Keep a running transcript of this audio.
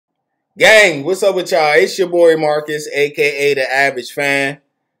Gang, what's up with y'all? It's your boy Marcus, aka the Average Fan.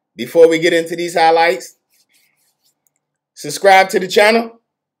 Before we get into these highlights, subscribe to the channel.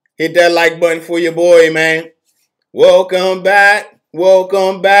 Hit that like button for your boy, man. Welcome back.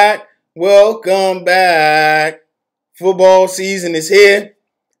 Welcome back. Welcome back. Football season is here.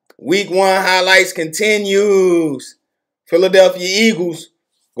 Week 1 highlights continues. Philadelphia Eagles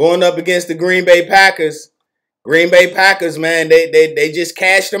going up against the Green Bay Packers. Green Bay Packers, man, they just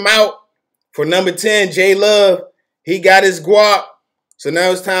cashed them out for number 10, J Love. He got his guap. So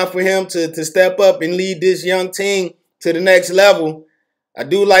now it's time for him to step up and lead this young team to the next level. I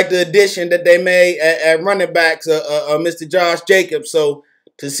do like the addition that they made at running backs, Mr. Josh Jacobs. So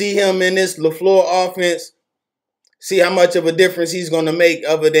to see him in this LaFleur offense, see how much of a difference he's going to make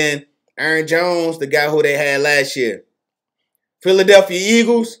other than Aaron Jones, the guy who they had last year. Philadelphia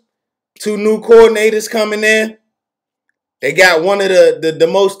Eagles, 2 new coordinators coming in. They got one of the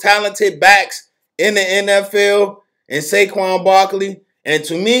most talented backs in the NFL in Saquon Barkley. And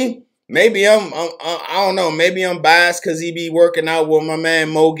to me, maybe I don't know, maybe I'm biased because he be working out with my man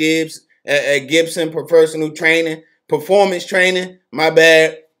Mo Gibbs at Gibson Personal Training, Performance Training, my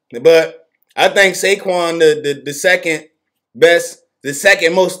bad. But I think Saquon, the second best, the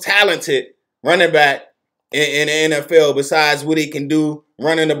second most talented running back in the NFL besides what he can do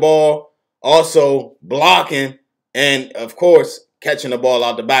running the ball, also blocking, and, of course, catching the ball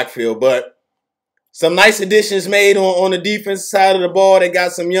out the backfield. But some nice additions made on the defensive side of the ball. They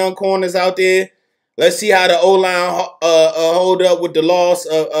got some young corners out there. Let's see how the O-line hold up with the loss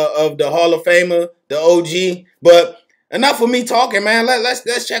of the Hall of Famer, the OG. But enough of me talking, man.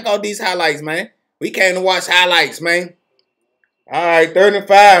 Let's check out these highlights, man. We came to watch highlights, man. All right, 3rd and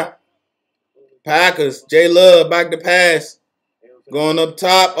 5. Packers, J Love, back to pass. Going up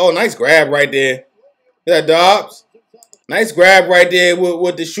top. Oh, nice grab right there. That Dobbs. Nice grab right there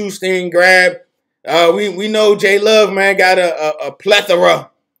with the shoestring grab. We know J Love, man, got a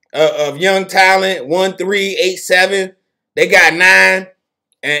plethora of young talent. 1, 3, 8, 7. They got 9.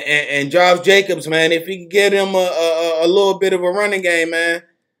 And Josh Jacobs, man, if he can get him a little bit of a running game, man,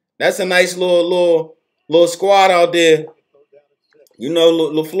 that's a nice little squad out there. You know,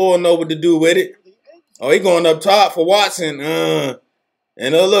 LaFleur know what to do with it. Oh, he going up top for Watson. And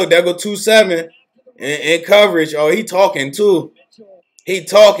look, there go 2-7 in coverage. Oh, he talking too. He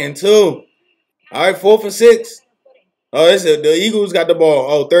talking too. All right, 4th and 6. Oh, the Eagles got the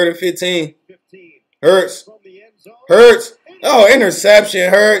ball. Oh, 3rd and 15. Hurts. Hurts. Oh,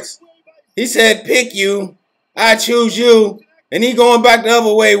 interception, Hurts. He said, pick you. I choose you. And he going back the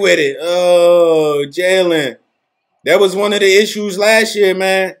other way with it. Oh, Jalen. That was one of the issues last year,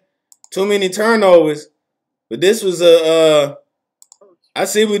 man. Too many turnovers. But this was I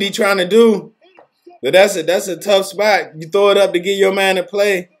see what he trying to do. But that's a tough spot. You throw it up to get your man to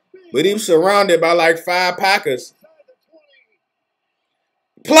play. But he was surrounded by like 5 Packers.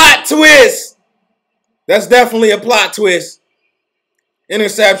 Plot twist. That's definitely a plot twist.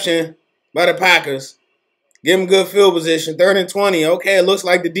 Interception by the Packers. Give him good field position. 3rd and 20. Okay, it looks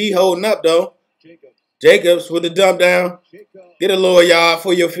like the D holding up, though. Jacobs with the dump down. Get a little yard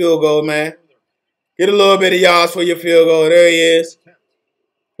for your field goal, man. Get a little bit of yards for your field goal. There he is.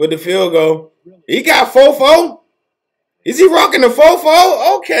 With the field goal. He got 4-4. Is he rocking the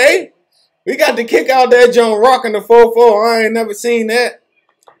 4-4? Okay. We got the kick out that joint rocking the 4-4. I ain't never seen that.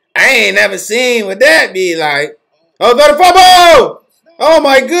 I ain't never seen what that be like. Oh, got a fumble! Oh,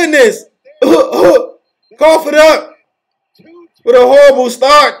 my goodness. Cough it up. With a horrible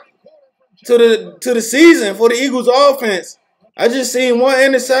start to the season for the Eagles offense. I just seen 1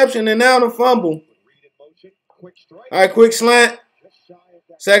 interception and now the fumble. All right, quick slant.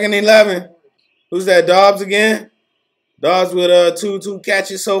 2nd and 11. Who's that, Dobbs again? Dobbs with two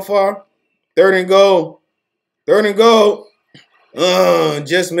catches so far. 3rd and goal. 3rd and goal.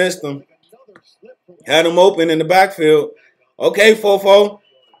 Just missed him. Had him open in the backfield. Okay, 4-4.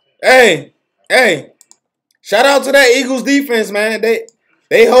 Hey. Shout out to that Eagles defense, man.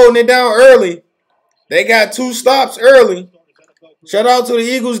 They holding it down early. They got 2 stops early. Shout out to the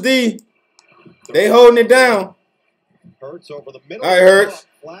Eagles D. They holding it down. All right, Hurts.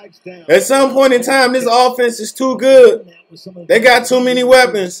 At some point in time, this offense is too good. They got too many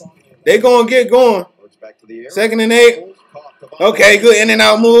weapons. They going to get going. 2nd and 8. Okay, good in and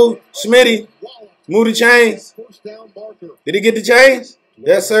out move. Schmitty, move the chains. Did he get the chains?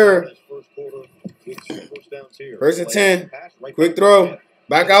 Yes, sir. 1st and 10. Quick throw.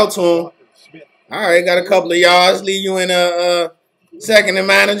 Back out to him. All right, got a couple of yards. Leave you in a 2nd and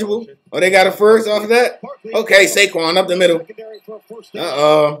manageable. Oh, they got a 1st off of that? Okay, Saquon up the middle.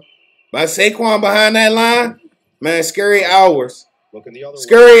 By Saquon behind that line, man, scary hours.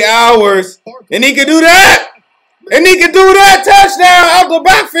 Scurry hours. And he can do that. And he can do that. Touchdown out the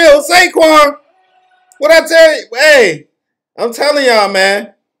backfield. Saquon. What I tell you? Hey, I'm telling y'all,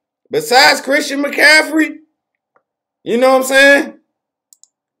 man. Besides Christian McCaffrey, you know what I'm saying?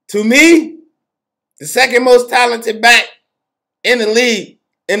 To me, the second most talented back in the league.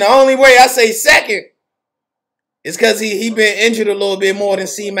 And the only way I say second is because he been injured a little bit more than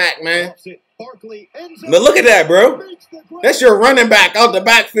C-Mac, man. But look at that, bro. That's your running back out the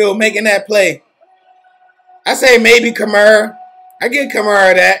backfield making that play. I say maybe Kamara. I give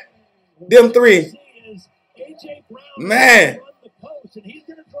Kamara that. Them three. Man.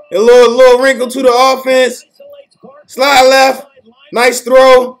 A little wrinkle to the offense. Slide left. Nice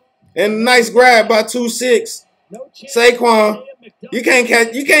throw. And nice grab by 2-6. Saquon. You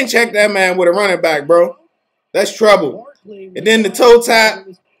can't check that man with a running back, bro. That's trouble. And then the toe tap.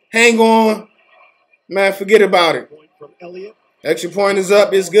 Hang on. Man, forget about it. Extra point is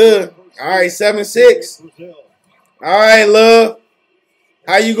up. It's good. All right, 7-6. All right, Love.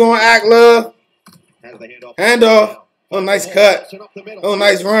 How you going to act, Love? Handoff. Oh, nice cut. Oh,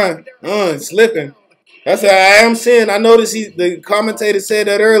 nice run. Slipping. That's what I am seeing. I noticed the commentator said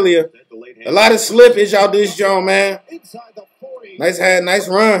that earlier. A lot of slippage out this joint, man. Nice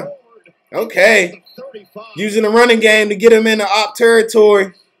run. Okay. Using the running game to get him in the op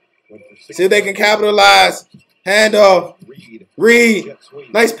territory. See if they can capitalize. Handoff. Reed.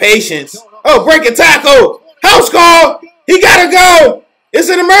 Nice patience. Oh, break a tackle. House call. He got to go. It's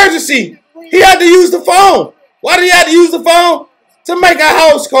an emergency. He had to use the phone. Why did he have to use the phone? To make a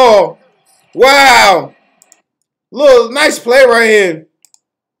house call. Wow. Little nice play right here.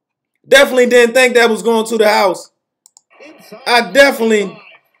 Definitely didn't think that was going to the house. I definitely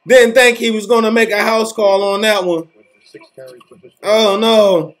didn't think he was going to make a house call on that one. Oh,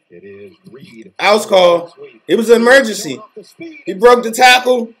 no. House call. It was an emergency. He broke the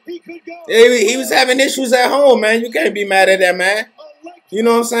tackle. He was having issues at home, man. You can't be mad at that, man. You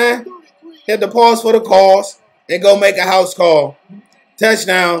know what I'm saying? He had to pause for the calls and go make a house call.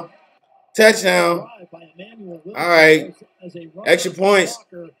 Touchdown. Touchdown. All right. Extra points.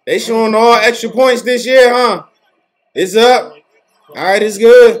 They showing all extra points this year, huh? It's up. All right, it's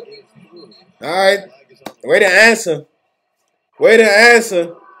good. All right. Way to answer. Way to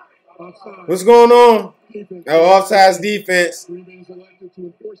answer. What's going on? Oh, offsides defense.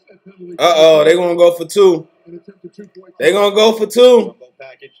 Uh-oh, they're going to go for 2. They're going to go for 2.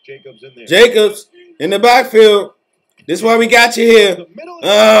 Jacobs in the backfield. This is why we got you here.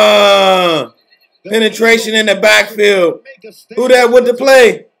 Penetration in the backfield. Who that with the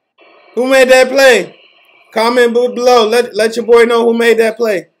play? Who made that play? Comment below. Let your boy know who made that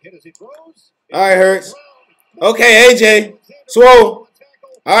play. All right, Hurts. Okay, AJ. Swole.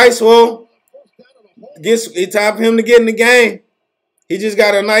 All right, Swole. It's time for him to get in the game. He just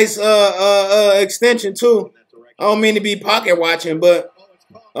got a nice extension, too. I don't mean to be pocket watching, but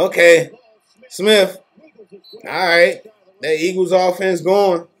okay. Smith. All right. That Eagles offense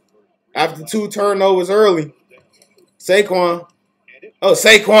going after 2 turnovers early. Saquon. Oh,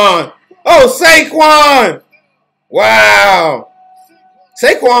 Saquon. Oh, Saquon. Wow.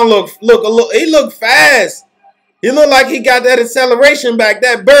 Saquon he looked fast. He looked like he got that acceleration back,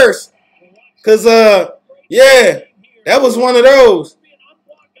 that burst. Because, yeah, that was one of those.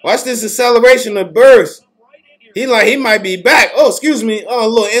 Watch this acceleration of burst. He might be back. Oh, excuse me. Oh, a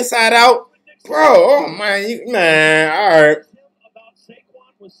little inside out. Bro, oh, man, all right.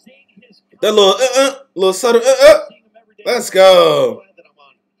 That little subtle, Let's go.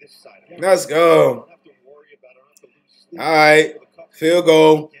 Let's go. All right. Field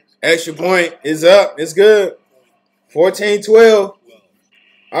goal. Extra point is up. It's good. 14-12.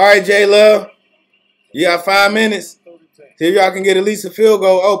 All right, J-Love. You got 5 minutes. See if y'all can get at least a field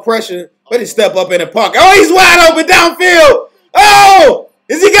goal. Oh, pressure. But he step up in the pocket. Oh, he's wide open downfield. Oh,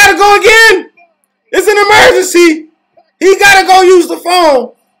 is he got to go again? It's an emergency. He got to go use the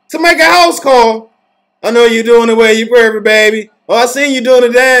phone to make a house call. I know you're doing the way you perfect, baby. Oh, I seen you doing the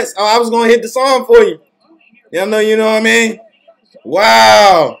dance. Oh, I was going to hit the song for you. Yeah, I know, you know what I mean?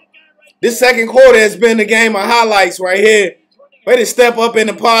 Wow. This second quarter has been the game of highlights right here. Way to step up in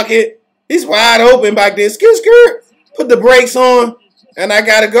the pocket. He's wide open back there. Skirt. Put the brakes on, and I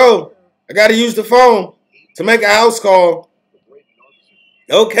got to go. I got to use the phone to make a house call.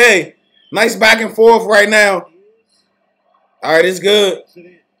 Okay. Nice back and forth right now. All right, it's good.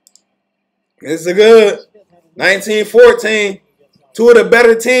 It's a good. 19-14. 2 of the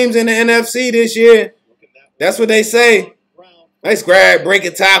better teams in the NFC this year. That's what they say. Nice grab, break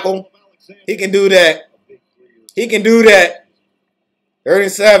a tackle. He can do that. He can do that.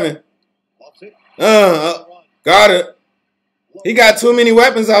 37. Got it. He got too many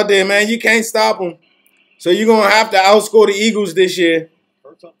weapons out there, man. You can't stop him. So you're going to have to outscore the Eagles this year.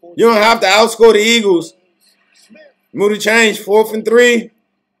 You're going to have to outscore the Eagles. Move the change. 4th and 3.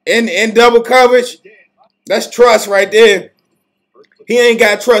 In double coverage. That's trust right there. He ain't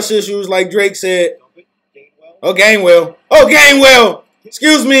got trust issues like Drake said. Oh, Gainwell. Oh, Gainwell.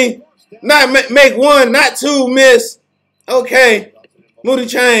 Excuse me. Not make one, not two, miss. Okay. Move the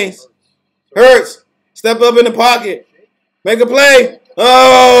chains. Hurts. Step up in the pocket. Make a play.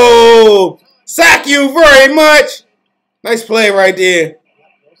 Oh. Sack you very much. Nice play right there.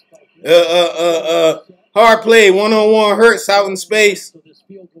 Hard play. One-on-one. Hurts out in space.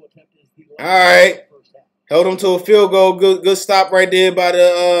 All right. Held him to a field goal. Good stop right there by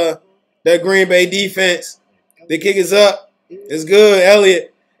that Green Bay defense. The kick is up. It's good,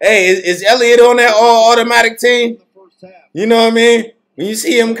 Elliott. Hey, is Elliott on that all-automatic team? You know what I mean? When you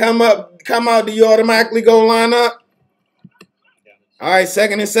see him come out, do you automatically go line up? All right,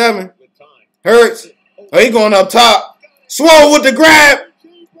 2nd and 7. Hurts. Oh, he going up top. Swole with the grab.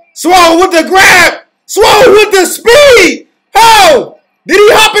 Swole with the grab. Swole with the speed. Oh! Did he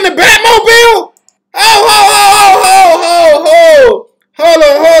hop in the Batmobile?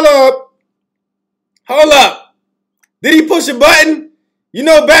 Hold up. Hold up. Did he push a button? You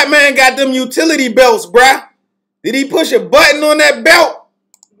know Batman got them utility belts, bruh. Did he push a button on that belt?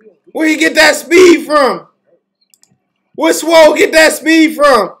 Where he get that speed from? Where Swole get that speed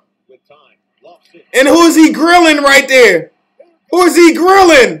from? And who is he grilling right there? Who is he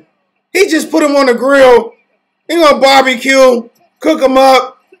grilling? He just put him on the grill. He gonna barbecue, cook him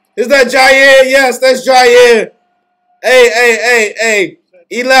up. Is that Jair? Yes, that's Jair. Hey,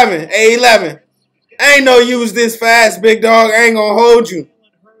 11. Hey, 11. I ain't know you was this fast, big dog. I ain't gonna hold you.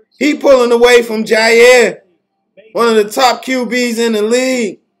 He pulling away from Jair, one of the top QBs in the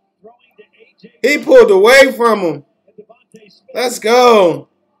league. He pulled away from him. Let's go.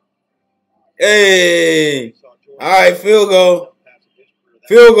 Hey. All right, field goal.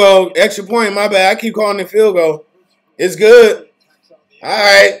 Field goal. Extra point, my bad. I keep calling it field goal. It's good. All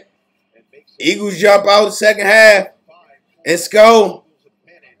right. Eagles jump out the second half. Let's go.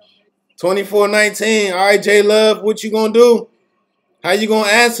 24-19. All right, J Love, what you going to do? How you going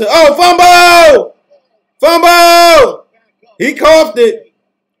to answer? Oh, fumble! Fumble! He coughed it.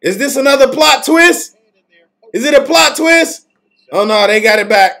 Is this another plot twist? Is it a plot twist? Oh, no, they got it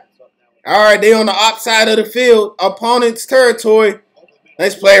back. All right, they on the outside of the field. Opponent's territory.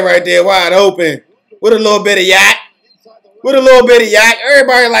 Nice play right there, wide open. With a little bit of yak. With a little bit of yak.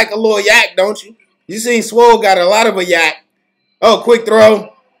 Everybody like a little yak, don't you? You seen Swole got a lot of a yak. Oh, quick throw.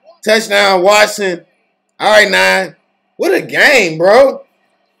 Touchdown, Watson. All right, 9. What a game, bro.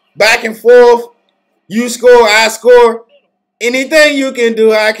 Back and forth. You score, I score. Anything you can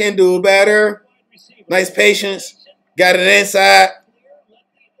do, I can do better. Nice patience. Got it inside.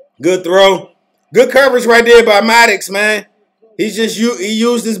 Good throw. Good coverage right there by Maddox, man. He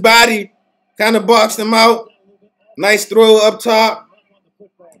used his body. Kind of boxed him out. Nice throw up top.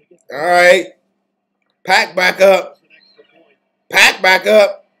 All right. Pack back up. Pack back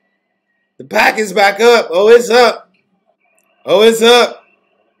up. The pack is back up. Oh, it's up. Oh, it's up.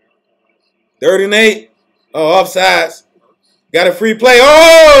 3rd and 8. Oh, offsides. Got a free play.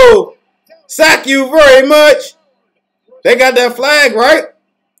 Oh! Sack you very much. They got that flag, right?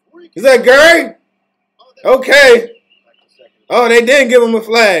 Is that Gary? Okay. Oh, they didn't give him a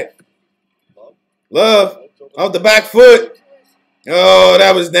flag. Love. Off the back foot. Oh,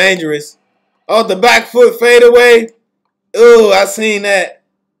 that was dangerous. Off the back foot fadeaway. Oh, I seen that.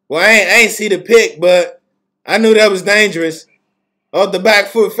 Well, I ain't see the pick, but I knew that was dangerous. Off the back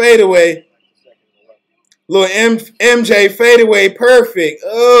foot fadeaway. Little MJ fadeaway, perfect.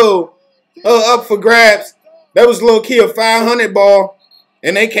 Oh, up for grabs. That was low-key a 500 ball,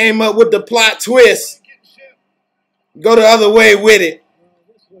 and they came up with the plot twist. Go the other way with it.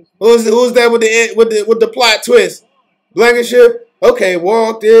 Who's that with the plot twist? Blankenship? Okay,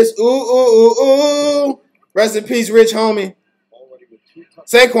 walk this. Ooh. Rest in peace, rich homie.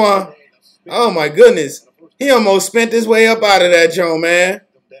 Saquon. Oh, my goodness. He almost spent his way up out of that joint, man.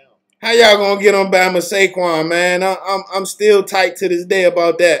 How y'all going to get on Bama Saquon, man? I'm still tight to this day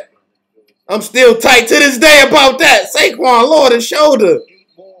about that. Saquon, Lord and shoulder.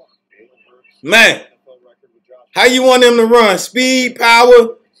 Man. How you want him to run? Speed,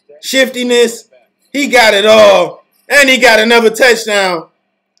 power, shiftiness. He got it all. And he got another touchdown.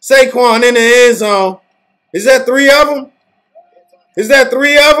 Saquon in the end zone. Is that 3 of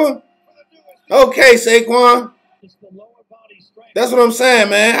them? Okay, Saquon. That's what I'm saying,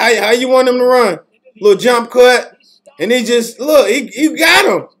 man. How you want him to run? Little jump cut. And he just, look, he got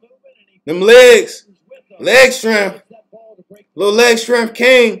him. Them legs. Leg strength. Little leg strength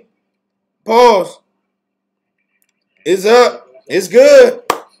king. Pause. It's up. It's good.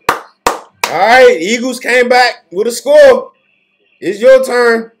 All right, Eagles came back with a score. It's your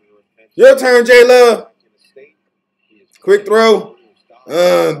turn. Your turn, J-Love. Quick throw.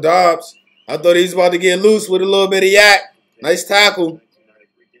 Dobbs. I thought he was about to get loose with a little bit of yak. Nice tackle.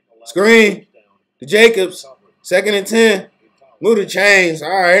 Screen to Jacobs. 2nd and 10. Move the chains. All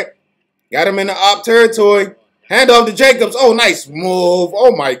right. Got him in the op territory. Hand off to Jacobs. Oh, nice move.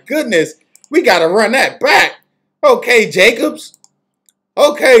 Oh, my goodness. We got to run that back. Okay, Jacobs.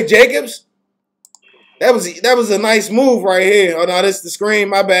 Okay, Jacobs. That was a nice move right here. Oh, no, this is the screen.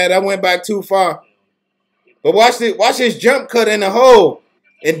 My bad. I went back too far. But watch this jump cut in the hole.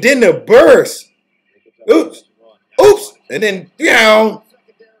 And then the burst. Oops. Oops. And then down.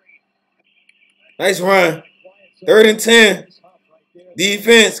 Nice run. 3rd and 10.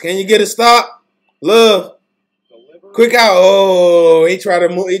 Defense. Can you get a stop? Love. Quick out. Oh, he tried to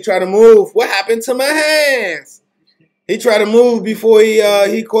move. He tried to move. What happened to my hands? He tried to move before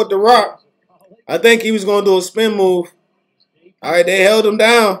he caught the rock. I think he was going to do a spin move. All right, they held him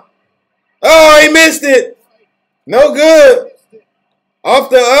down. Oh, he missed it. No good. Off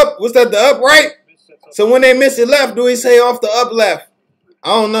the up. What's that, the up right? So when they miss it left, do we say off the up left?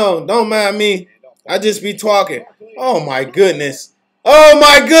 I don't know. Don't mind me. I just be talking. Oh, my goodness. Oh,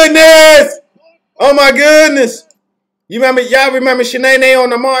 my goodness. Oh, my goodness. Y'all remember Shanae on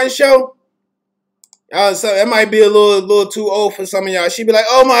the Martin show? So it might be a little too old for some of y'all. She'd be like,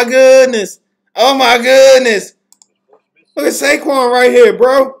 oh, my goodness. Oh, my goodness. Look at Saquon right here,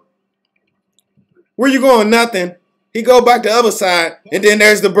 bro. Where you going? Nothing. He go back the other side, and then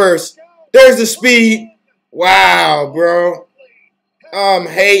there's the burst. There's the speed. Wow, bro. I'm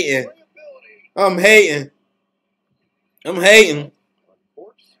hating. I'm hating. I'm hating.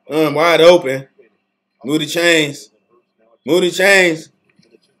 Wide open. Move the chains. Move the chains.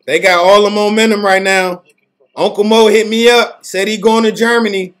 They got all the momentum right now. Uncle Mo hit me up. Said he going to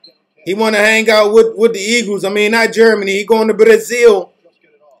Germany. He want to hang out with the Eagles. I mean, not Germany. He going to Brazil.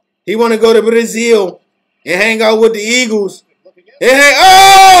 He want to go to Brazil and hang out with the Eagles.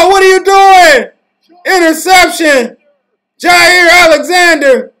 Oh, what are you doing? Interception. Jair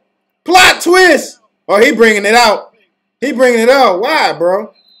Alexander. Plot twist. Oh, he bringing it out. He bringing it out. Why,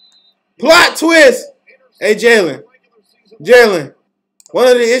 bro? Plot twist. Hey, Jalen. Jalen. One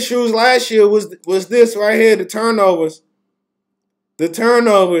of the issues last year was this right here, the turnovers. The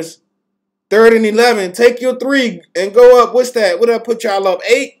turnovers. 3rd and 11. Take your 3 and go up. What's that? What did I put y'all up?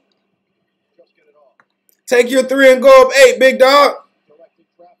 8? Take your 3 and go up 8, big dog.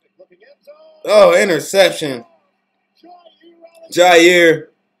 Oh, interception. Jair.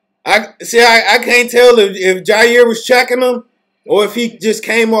 I can't tell if Jair was checking him or if he just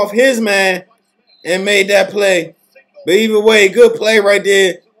came off his man and made that play. But either way, good play right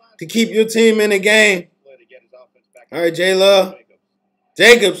there to keep your team in the game. All right, J-Love.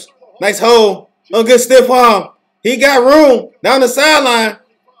 Jacobs. Nice hole. Oh, good stiff arm. He got room down the sideline.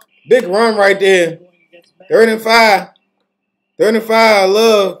 Big run right there. 3rd and 5. 3rd and 5.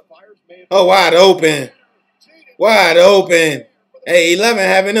 Love. Oh, wide open. Wide open. Hey, 11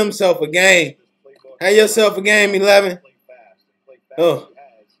 having himself a game. Have yourself a game, 11. Oh.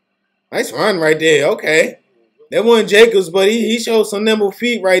 Nice run right there. Okay. That wasn't Jacobs, but he showed some nimble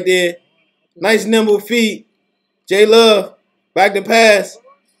feet right there. Nice nimble feet. J-Love. Back to pass.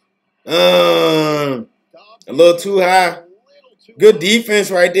 A little too high. Good defense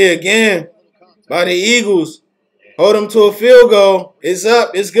right there again by the Eagles. Hold them to a field goal. It's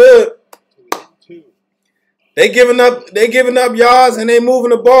up. It's good. They giving up yards and they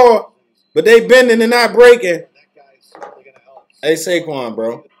moving the ball, but they bending and not breaking. Hey, Saquon,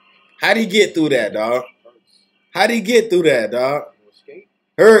 bro. How'd he get through that, dog? How'd he get through that, dog?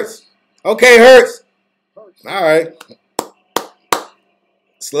 Hurts. Okay, Hurts. All right.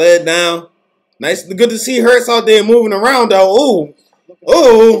 Sled down. Nice. Good to see Hurts out there moving around, though. Ooh.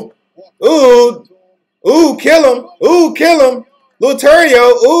 Ooh. Ooh. Ooh, kill him. Ooh, kill him. Little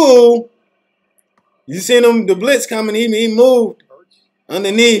Turio. Ooh. You seen him, the blitz coming. He moved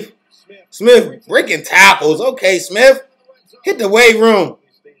underneath. Smith breaking tackles. Okay, Smith. Hit the weight room.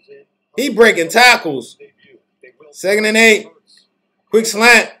 He breaking tackles. 2nd and 8. Quick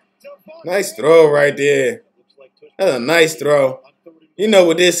slant. Nice throw right there. That's a nice throw. You know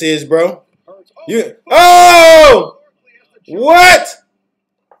what this is, bro. Oh! What?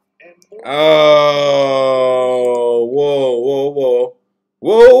 Oh, whoa.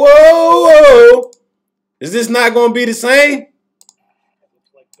 Whoa. Is this not going to be the same?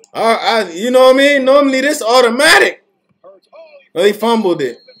 You know what I mean? Normally this automatic. Oh, he fumbled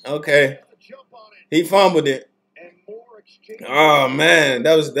it. Okay. He fumbled it. Oh man,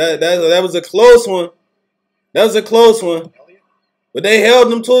 that was a close one. That was a close one. But they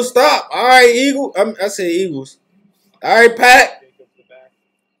held them to a stop. All right, Eagles. I said Eagles. All right, Pat.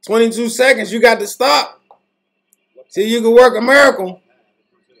 22 seconds. You got to stop. See if you can work a miracle.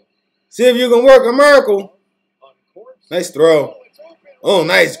 See if you can work a miracle. Nice throw. Oh,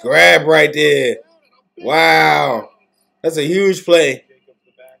 nice grab right there. Wow. That's a huge play.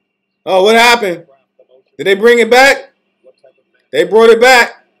 Oh, what happened? Did they bring it back? They brought it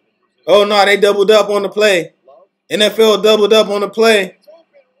back. Oh, no, they doubled up on the play. NFL doubled up on the play.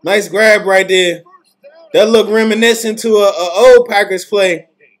 Nice grab right there. That looked reminiscent to a old Packers play.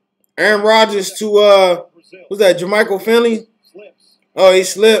 Aaron Rodgers to, who's that, Jermichael Finley? Oh, he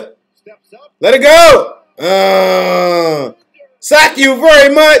slipped. Let it go. Sack you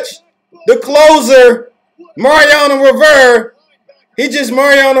very much. The closer, Mariano Rivera. He just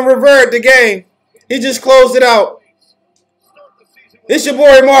Mariano Rivera the game. He just closed it out. It's your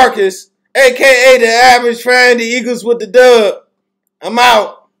boy Marcus, a.k.a. the average fan, the Eagles with the dub. I'm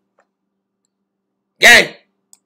out. Gang.